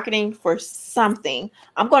for marketing for something.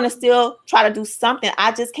 I'm gonna still try to do something.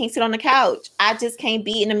 I just can't sit on the couch. I just can't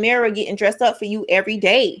be in the mirror getting dressed up for you every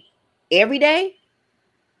day. Every day.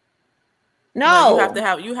 No,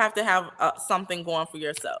 you have to have something going for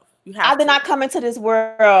yourself. I did not come into this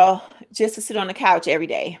world just to sit on the couch every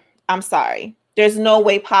day. I'm sorry. There's no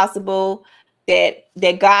way possible that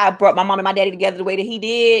God brought my mom and my daddy together the way that he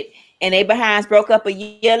did, and they behinds broke up a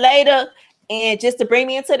year later, and just to bring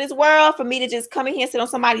me into this world for me to just come in here and sit on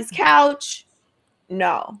somebody's couch.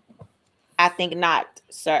 No, I think not,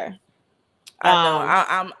 sir. I know.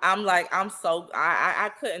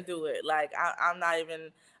 I couldn't do it. Like I'm not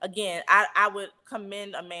even. Again, I would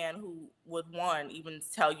commend a man who would even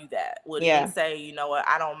tell you that, would even say, you know what,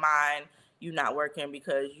 I don't mind you not working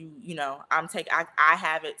because I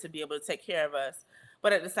have it to be able to take care of us.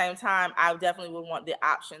 But at the same time, I definitely would want the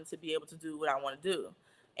option to be able to do what I want to do.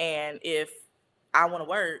 And if I want to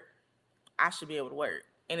work, I should be able to work,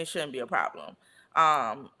 and it shouldn't be a problem.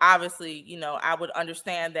 Obviously, I would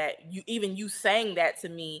understand that you saying that to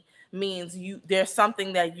me means there's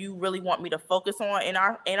something that you really want me to focus on in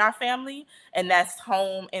our family, and that's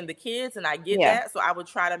home and the kids, and I get that. So I would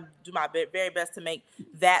try to do my very best to make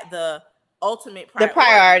that the ultimate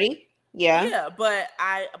priority. Yeah, but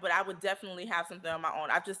I would definitely have something on my own.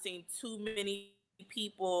 I've just seen too many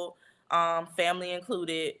people, family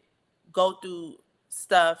included, go through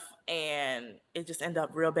stuff and it just end up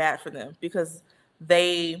real bad for them because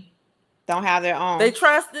they don't have their own. They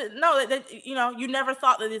trust it. No, you never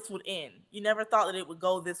thought that this would end. You never thought that it would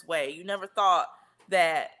go this way. You never thought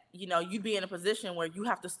that, you'd be in a position where you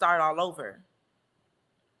have to start all over.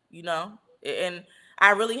 And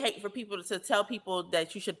I really hate for people to tell people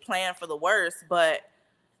that you should plan for the worst, but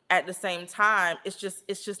at the same time, it's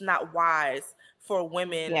just not wise for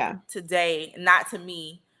women today, not to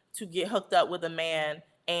me, to get hooked up with a man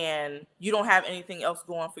and you don't have anything else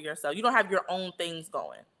going for yourself. You don't have your own things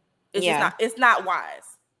going. It's just not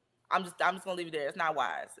wise. I'm just gonna leave it there. It's not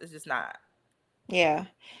wise. It's just not. Yeah.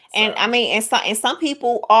 And So I mean,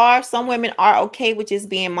 some women are okay with just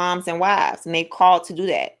being moms and wives, and they called to do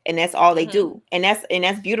that, and that's all they do, and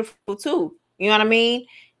that's beautiful too. You know what I mean?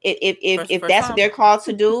 If for that's what some. they're called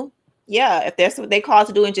to do, yeah. If that's what they called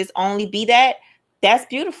to do, and just only be that, that's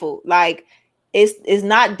beautiful. Like it's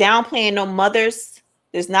not downplaying no mothers.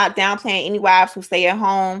 There's not downplaying any wives who stay at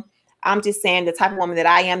home. I'm just saying the type of woman that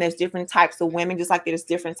I am. There's different types of women, just like there's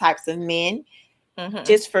different types of men.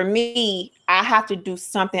 Just for me, I have to do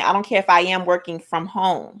something. I don't care if I am working from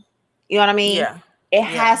home. You know what I mean? Yeah. It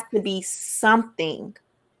has to be something.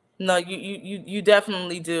 No, you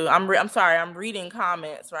definitely do. I'm sorry. I'm reading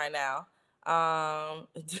comments right now.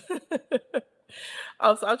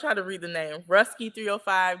 Also, I'll try to read the name.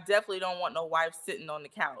 Rusky305 definitely don't want no wife sitting on the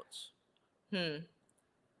couch.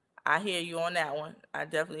 I hear you on that one. I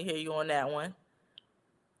definitely hear you on that one.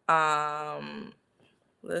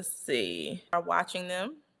 Let's see. Are watching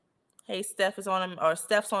them. Hey, Steph's on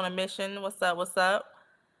a mission. What's up? What's up?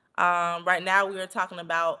 Right now we are talking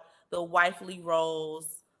about the wifely roles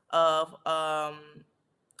of a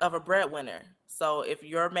breadwinner. So if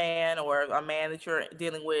your man or a man that you're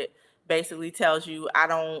dealing with basically tells you,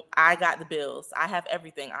 I got the bills, I have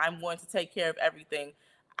everything, I'm going to take care of everything,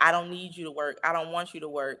 I don't need you to work, I don't want you to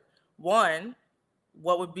work. One,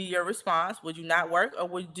 what would be your response? Would you not work,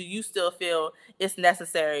 or do you still feel it's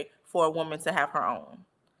necessary for a woman to have her own?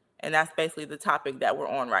 And that's basically the topic that we're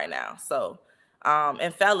on right now. So,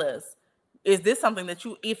 and fellas, is this something that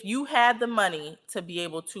if you had the money to be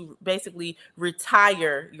able to basically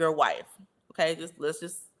retire your wife, okay, let's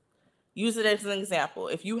just use it as an example.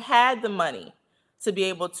 If you had the money to be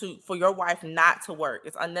able for your wife not to work,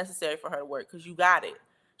 it's unnecessary for her to work because you got it.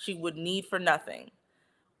 She would need for nothing.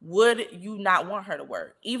 Would you not want her to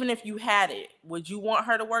work? Even if you had it, would you want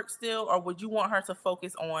her to work still, or would you want her to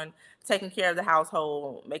focus on taking care of the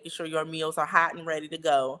household, making sure your meals are hot and ready to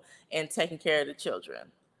go, and taking care of the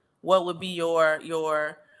children? What would be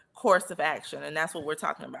your course of action? And that's what we're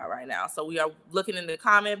talking about right now. So we are looking in the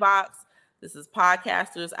comment box. This is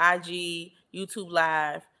Podcasters, IG, YouTube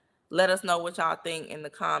Live. Let us know what y'all think in the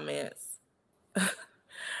comments.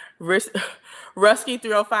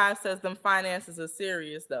 Rusky305 says them finances are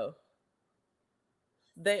serious though.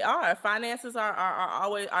 They are. Finances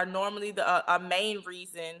are normally a main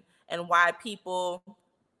reason and why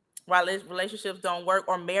relationships don't work,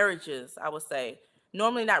 or marriages, I would say.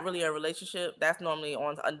 Normally not really a relationship. That's normally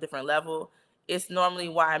on a different level. It's normally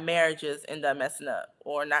why marriages end up messing up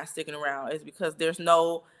or not sticking around, is because there's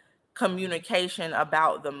no communication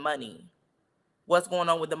about the money. What's going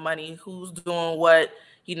on with the money? Who's doing what?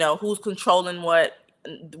 Who's controlling what?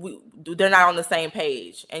 They're not on the same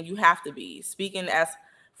page, and you have to be speaking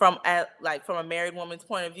from a married woman's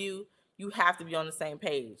point of view. You have to be on the same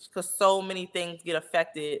page, because so many things get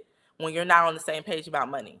affected when you're not on the same page about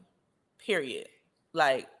money. Period.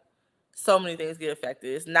 Like, so many things get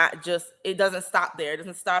affected. It's not just, it doesn't stop there. It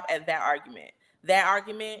doesn't stop at that argument. That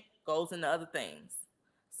argument goes into other things.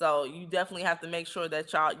 So you definitely have to make sure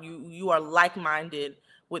that you are like-minded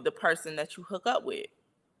with the person that you hook up with.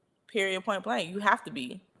 Period, point blank. You have to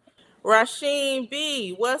be. Rasheen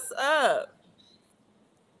B, what's up?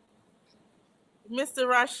 Mr.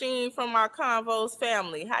 Rasheen from our Convos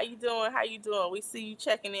family. How you doing? How you doing? We see you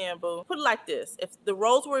checking in, boo. Put it like this. If the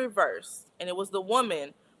roles were reversed and it was the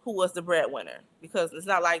woman who was the breadwinner, because it's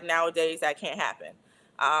not like nowadays that can't happen,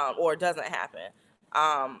 or it doesn't happen.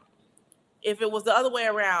 If it was the other way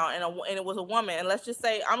around and it was a woman, and let's just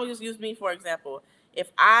say, I'm going to just use me for example. If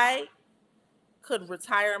I could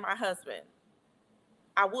retire my husband,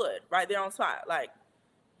 I would, right there on the spot. Like,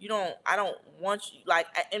 I don't want you, like,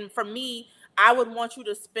 and for me, I would want you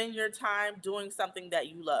to spend your time doing something that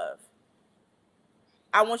you love.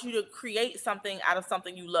 I want you to create something out of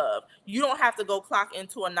something you love. You don't have to go clock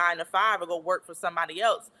into a 9 to 5 or go work for somebody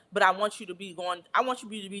else, but I want you to be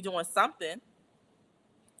doing something.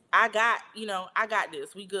 I got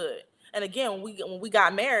this. We good. And again, when we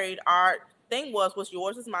got married, our thing was, what's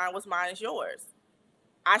yours is mine, what's mine is yours.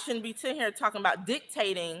 I shouldn't be sitting here talking about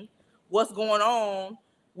dictating what's going on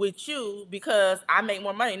with you because I make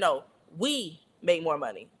more money. No, we make more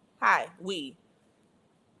money. We.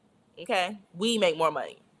 Okay, we make more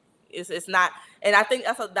money. It's not, and I think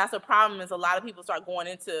that's a problem. Is a lot of people start going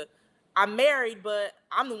into, I'm married, but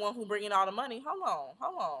I'm the one who bringing all the money. Hold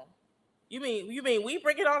on. You mean we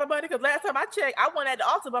bringing all the money? Because last time I checked, I went at the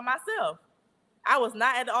altar by myself. I was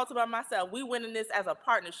not at the altar by myself. We went in this as a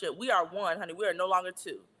partnership. We are one, honey. We are no longer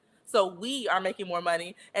two. So we are making more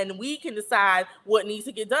money, and we can decide what needs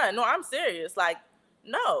to get done. No, I'm serious. Like,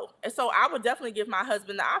 no. And so I would definitely give my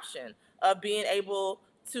husband the option of being able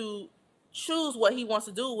to choose what he wants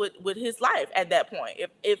to do with his life at that point.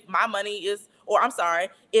 If my money is, or I'm sorry,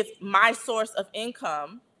 if my source of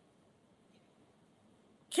income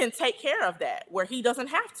can take care of that, where he doesn't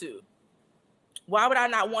have to. Why would I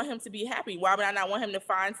not want him to be happy? Why would I not want him to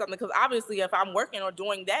find something? Because obviously, if I'm working or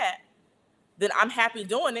doing that, then I'm happy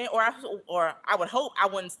doing it, or I would hope I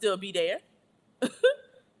wouldn't still be there.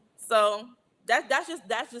 So that's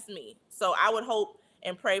just me. So I would hope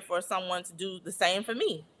and pray for someone to do the same for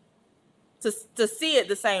me, to see it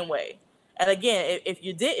the same way. And again, if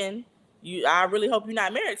you didn't, I really hope you're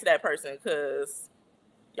not married to that person, because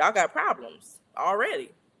y'all got problems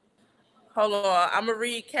already. Hold on, I'm gonna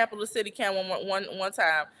read Capital City Cam one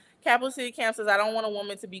time. Capital City Cam says, I don't want a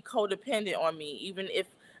woman to be codependent on me. Even if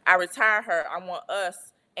I retire her, I want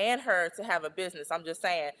us and her to have a business. I'm just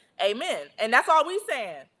saying, amen. And that's all we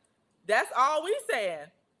saying. That's all we saying.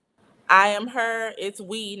 I am her, it's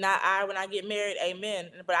we, not I when I get married,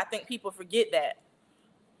 amen. But I think people forget that.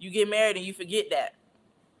 You get married and you forget that.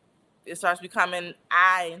 It starts becoming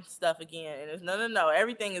I and stuff again. And it's no.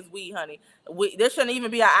 Everything is we, honey. There shouldn't even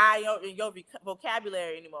be an I in your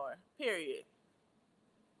vocabulary anymore. Period.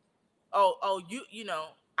 Oh, you know,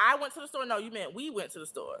 I went to the store. No, you meant we went to the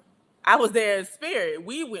store. I was there in spirit.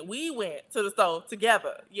 We went to the store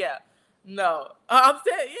together. Yeah. No. I'm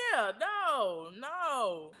saying, yeah,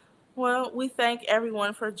 no. Well, we thank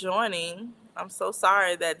everyone for joining. I'm so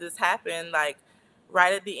sorry that this happened. Like,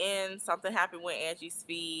 right at the end, something happened with Angie's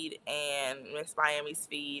feed and Miss Miami's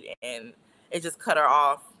feed, and it just cut her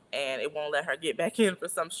off, and it won't let her get back in for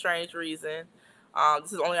some strange reason.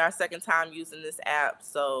 This is only our second time using this app,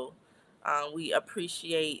 so we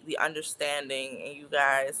appreciate the understanding and you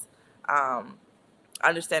guys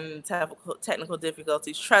understanding the technical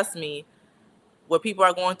difficulties. Trust me, what people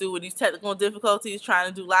are going through with these technical difficulties, trying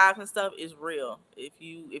to do live and stuff, is real. If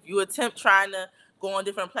you attempt trying to go on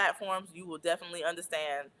different platforms, you will definitely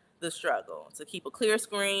understand the struggle. To keep a clear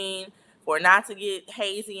screen, for it not to get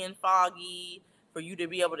hazy and foggy, for you to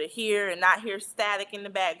be able to hear and not hear static in the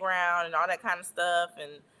background and all that kind of stuff,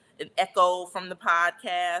 and an echo from the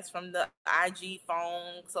podcast, from the IG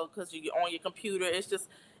phone, so because you're on your computer,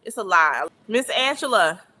 it's a lie. Miss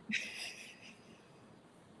Angela.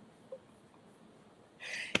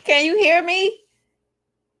 Can you hear me?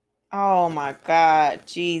 Oh my God,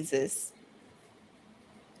 Jesus.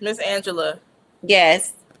 Miss Angela.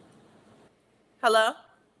 Yes. Hello?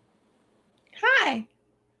 Hi.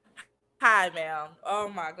 Hi, ma'am. Oh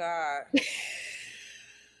my God.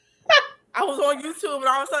 I was on YouTube and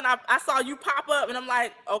all of a sudden I saw you pop up and I'm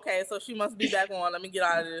like, okay, so she must be back on. Let me get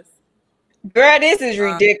out of this. Girl, this is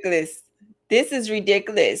ridiculous. This is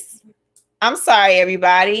ridiculous. I'm sorry,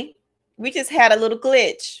 everybody. We just had a little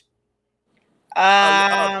glitch.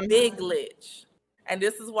 A big glitch. And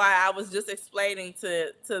this is why I was just explaining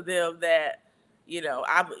to them that, you know,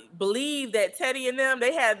 I believe that Teddy and them,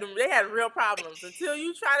 they had real problems. Until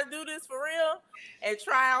you try to do this for real and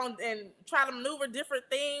try to maneuver different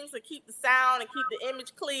things to keep the sound and keep the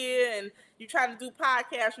image clear, and you try to do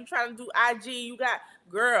podcasts, you try to do IG, you got,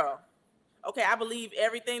 girl. Okay, I believe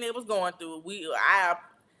everything they was going through.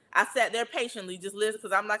 I sat there patiently, just listen,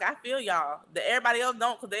 because I'm like, I feel y'all. That everybody else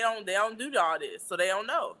don't, because they don't do all this, so they don't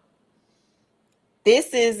know.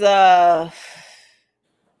 This is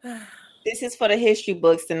for the history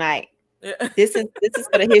books tonight. This is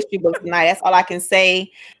for the history books tonight. That's all I can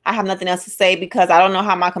say. I have nothing else to say because I don't know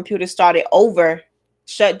how my computer started over,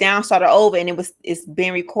 and it's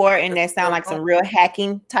been recording. That sound like some real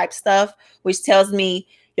hacking type stuff, which tells me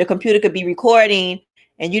your computer could be recording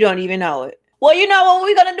and you don't even know it. Well, you know what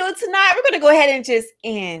we're gonna do tonight? We're gonna go ahead and just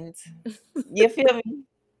end. You feel me?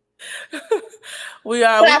 We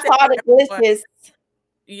are. That's all the glitches.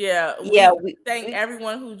 Yeah. We thank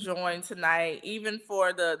everyone who joined tonight, even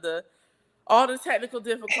for all the technical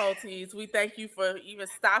difficulties. We thank you for even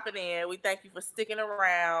stopping in. We thank you for sticking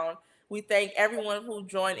around. We thank everyone who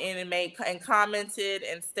joined in and commented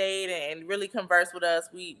and stayed and really conversed with us.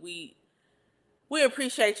 We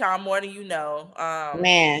appreciate y'all more than you know.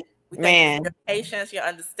 We thank you for your patience, your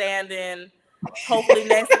understanding. Hopefully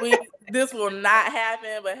next week this will not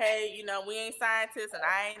happen. But hey, you know, we ain't scientists and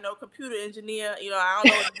I ain't no computer engineer. You know, I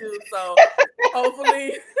don't know what to do. So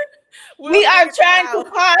hopefully we are trying to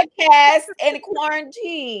podcast in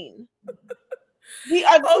quarantine. We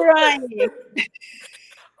are trying.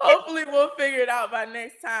 Hopefully we'll figure it out by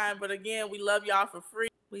next time. But again, we love y'all for free.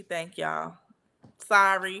 We thank y'all.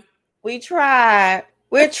 Sorry. We tried.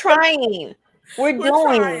 We're trying. We're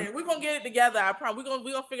doing. We're gonna get it together. I promise.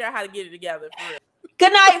 We're gonna figure out how to get it together for real.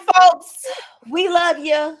 Good night, folks. We love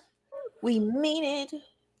you. We mean it.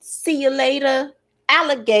 See you later.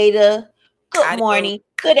 Alligator. Good morning.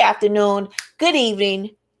 good afternoon, good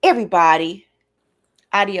evening, everybody.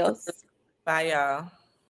 Adios. Bye, y'all.